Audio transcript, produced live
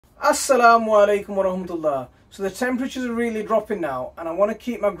Assalamu alaikum wa rahmatullah. So the temperatures are really dropping now, and I want to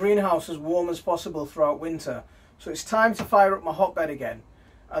keep my greenhouse as warm as possible throughout winter. So it's time to fire up my hotbed again.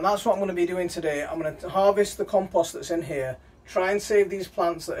 And that's what I'm going to be doing today. I'm going to harvest the compost that's in here, try and save these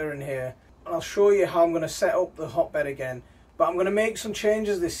plants that are in here, and I'll show you how I'm going to set up the hotbed again. But I'm going to make some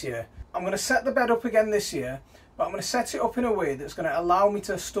changes this year. I'm going to set the bed up again this year, but I'm going to set it up in a way that's going to allow me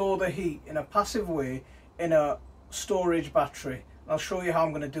to store the heat in a passive way in a storage battery. I'll show you how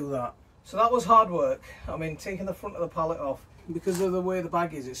I'm going to do that. So that was hard work. I mean, taking the front of the pallet off. Because of the way the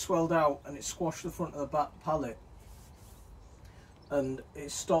bag is, it swelled out and it squashed the front of the back pallet. And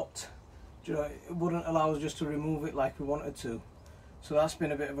it stopped. You know, it wouldn't allow us just to remove it like we wanted to. So that's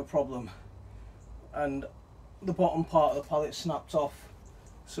been a bit of a problem. And the bottom part of the pallet snapped off.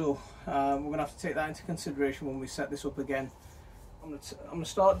 So we're going to have to take that into consideration when we set this up again. I'm going to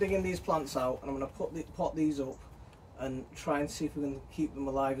start digging these plants out, and I'm going to pot these up and try and see if we can keep them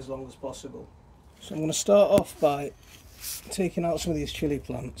alive as long as possible. So I'm going to start off by taking out some of these chilli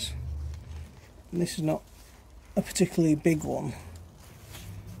plants. And this is not a particularly big one,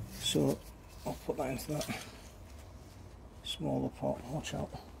 so I'll put that into that smaller pot. Watch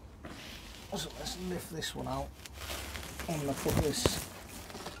out. So let's lift this one out. I'm going to put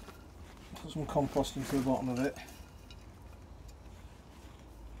some compost into the bottom of it.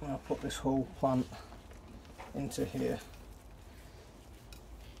 And I'll put this whole plant into here.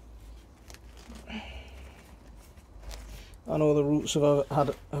 I know the roots have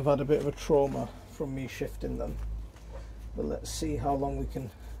had a bit of a trauma from me shifting them, but let's see how long we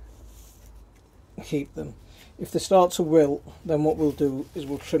can keep them. If they start to wilt, then what we'll do is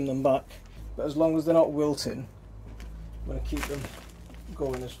we'll trim them back, but as long as they're not wilting, I'm going to keep them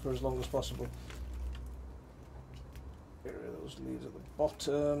going for as long as possible. Get rid of those leaves at the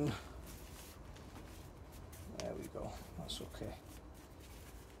bottom. There we go, that's okay.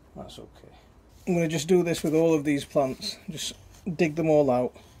 That's okay. I'm going to just do this with all of these plants. Just dig them all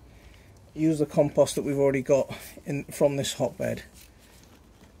out. Use the compost that we've already got from this hotbed.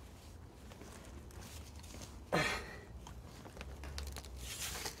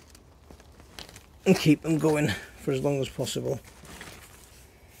 And keep them going for as long as possible.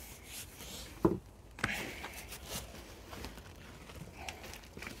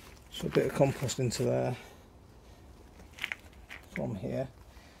 So a bit of compost into there. From here,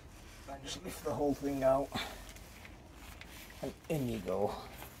 and just lift the whole thing out, and in you go.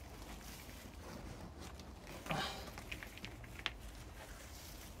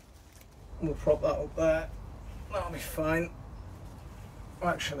 We'll prop that up there, that'll be fine.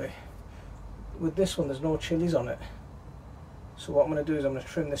 Actually, with this one there's no chillies on it, so what I'm going to do is I'm going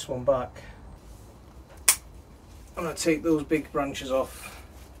to trim this one back. I'm going to take those big branches off.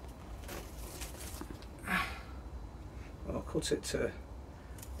 I'll cut it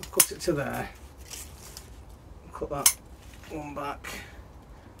to there, cut that one back,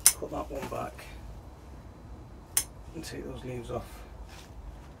 cut that one back, and take those leaves off,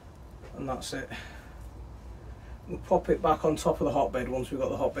 and that's it. We'll pop it back on top of the hotbed once we've got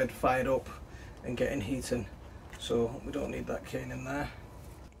the hotbed fired up and getting heating, so we don't need that cane in there.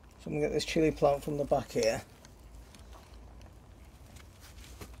 So I'm going to get this chilli plant from the back here.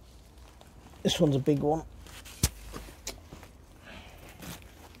 This one's a big one.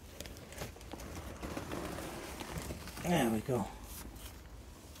 There we go.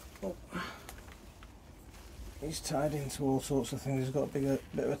 Oh. He's tied into all sorts of things. He's got a bit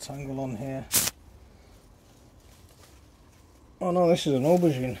of a tangle on here. Oh no, this is an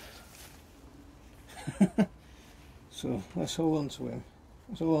aubergine. So let's hold on to him.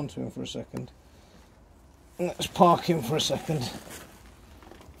 Let's hold on to him for a second. And let's park him for a second.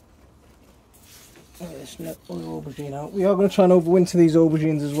 Let's let the aubergine out. We are going to try and overwinter these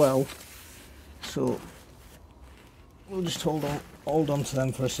aubergines as well. So we'll just hold on to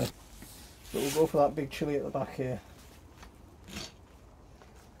them for a sec. But we'll go for that big chilli at the back here.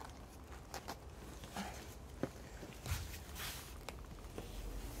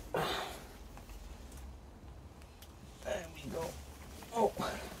 There we go. Oh,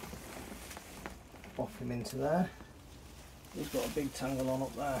 pop him into there. He's got a big tangle on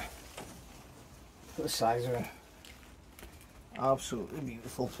up there. Look at the size of him. Absolutely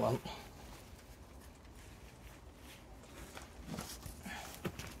beautiful plant.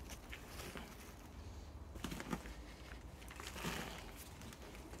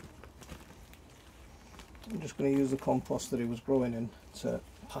 I'm just going to use the compost that he was growing in to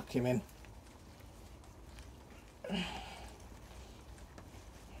pack him in.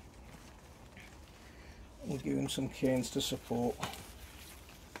 We'll give him some canes to support.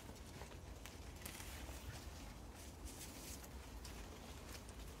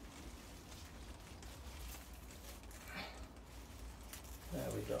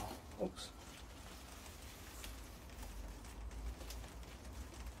 Oops.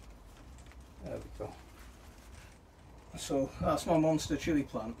 There we go. So that's my monster chilli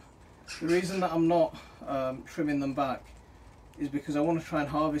plant. The reason that I'm not trimming them back is because I want to try and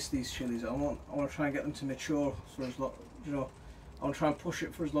harvest these chilies. I want to try and get them to mature for as long, you know, I want to try and push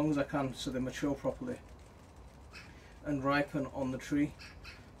it for as long as I can so they mature properly and ripen on the tree.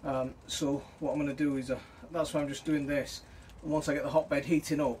 So what I'm going to do is, that's why I'm just doing this. And once I get the hotbed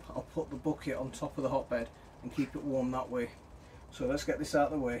heating up, I'll put the bucket on top of the hotbed and keep it warm that way. So let's get this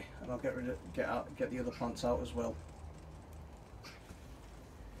out of the way, and I'll get the other plants out as well.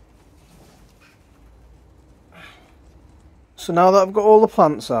 So now that I've got all the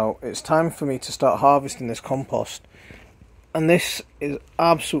plants out, it's time for me to start harvesting this compost. And this is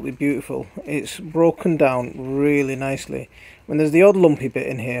absolutely beautiful. It's broken down really nicely. I mean, there's the odd lumpy bit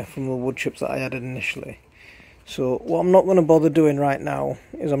in here from the wood chips that I added initially. So what I'm not going to bother doing right now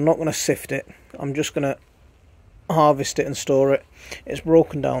is I'm not going to sift it. I'm just going to harvest it and store it. It's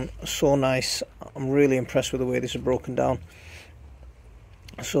broken down so nice. I'm really impressed with the way this is broken down.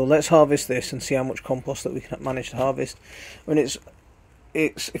 So let's harvest this and see how much compost that we can manage to harvest. I mean, it's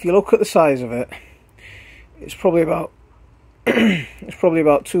if you look at the size of it, it's probably about it's probably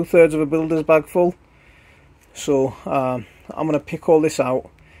about 2/3 of a builder's bag full. So I'm going to pick all this out.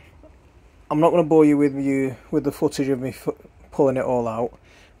 I'm not going to bore you with the footage of me pulling it all out,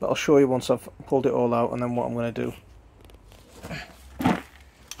 but I'll show you once I've pulled it all out and then what I'm going to do.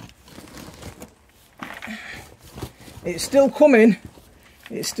 It's still coming.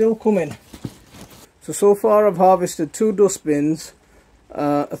 It's still coming. So far I've harvested 2 dustbins,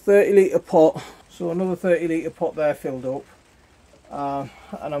 a 30 litre pot, so another 30 litre pot there filled up, and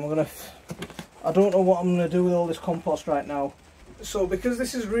I don't know what I'm going to do with all this compost right now. So because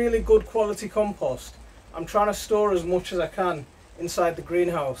this is really good quality compost, I'm trying to store as much as I can inside the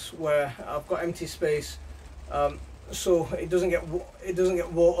greenhouse where I've got empty space, so it doesn't get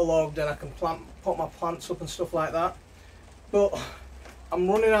waterlogged, and I can put my plants up and stuff like that. But I'm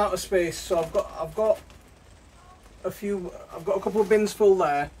running out of space, so I've got a couple of bins full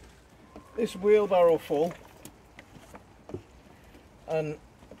there, this wheelbarrow full, and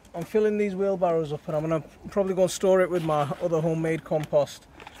I'm filling these wheelbarrows up, and I'm going to probably go and store it with my other homemade compost.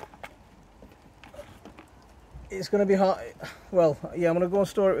 It's going to be hard, well, yeah, I'm going to go and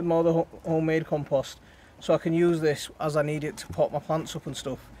store it with my other homemade compost so I can use this as I need it to pot my plants up and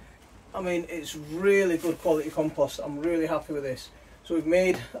stuff. I mean, it's really good quality compost. I'm really happy with this. So we've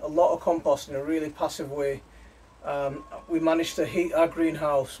made a lot of compost in a really passive way. We managed to heat our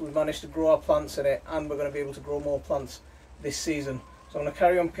greenhouse, we managed to grow our plants in it, and we're going to be able to grow more plants this season. So I'm going to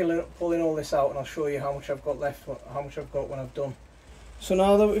carry on pulling all this out, and I'll show you how much I've got left, how much I've got when I've done. So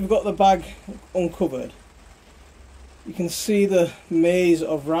now that we've got the bag uncovered, you can see the maze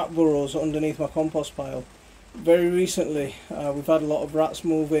of rat burrows underneath my compost pile. Very recently we've had a lot of rats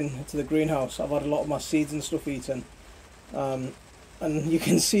move into the greenhouse. I've had a lot of my seeds and stuff eaten. And you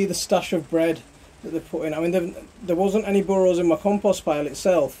can see the stash of bread that they've put in. I mean, there wasn't any burrows in my compost pile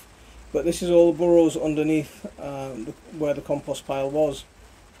itself, but this is all the burrows underneath where the compost pile was.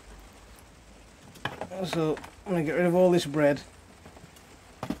 So I'm going to get rid of all this bread.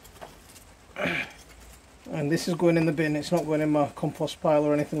 And this is going in the bin. It's not going in my compost pile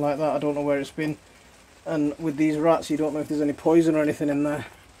or anything like that. I don't know where it's been. And with these rats, you don't know if there's any poison or anything in there,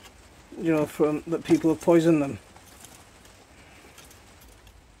 you know, from that people have poisoned them.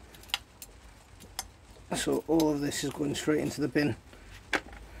 So all of this is going straight into the bin.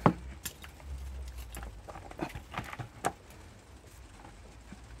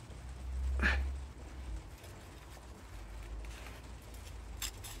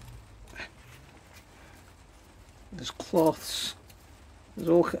 There's cloths. There's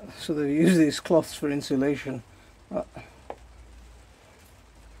all, so they use these cloths for insulation.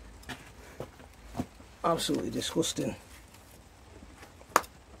 Absolutely disgusting.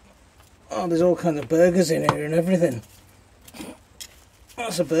 Oh, there's all kinds of burgers in here and everything.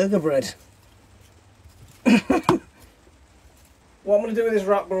 That's a burger bread. What I'm going to do with this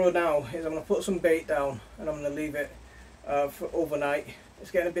rat burrow now is I'm going to put some bait down and I'm going to leave it for overnight.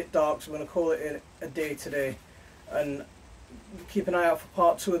 It's getting a bit dark, so I'm going to call it a day today. And keep an eye out for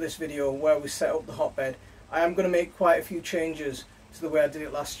part 2 of this video where we set up the hotbed. I am going to make quite a few changes to the way I did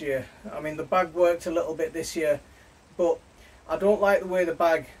it last year. I mean, the bag worked a little bit this year, but I don't like the way the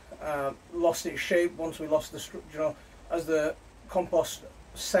bag lost its shape once we lost the structure, you know, as the compost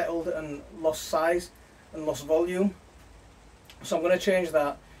settled and lost size and lost volume. So I'm going to change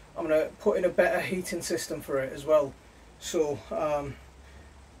that. I'm going to put in a better heating system for it as well. So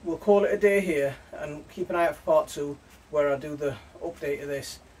we'll call it a day here and keep an eye out for part 2 where I do the update of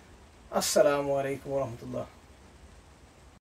this. Assalamu alaikum wa rahmatullah.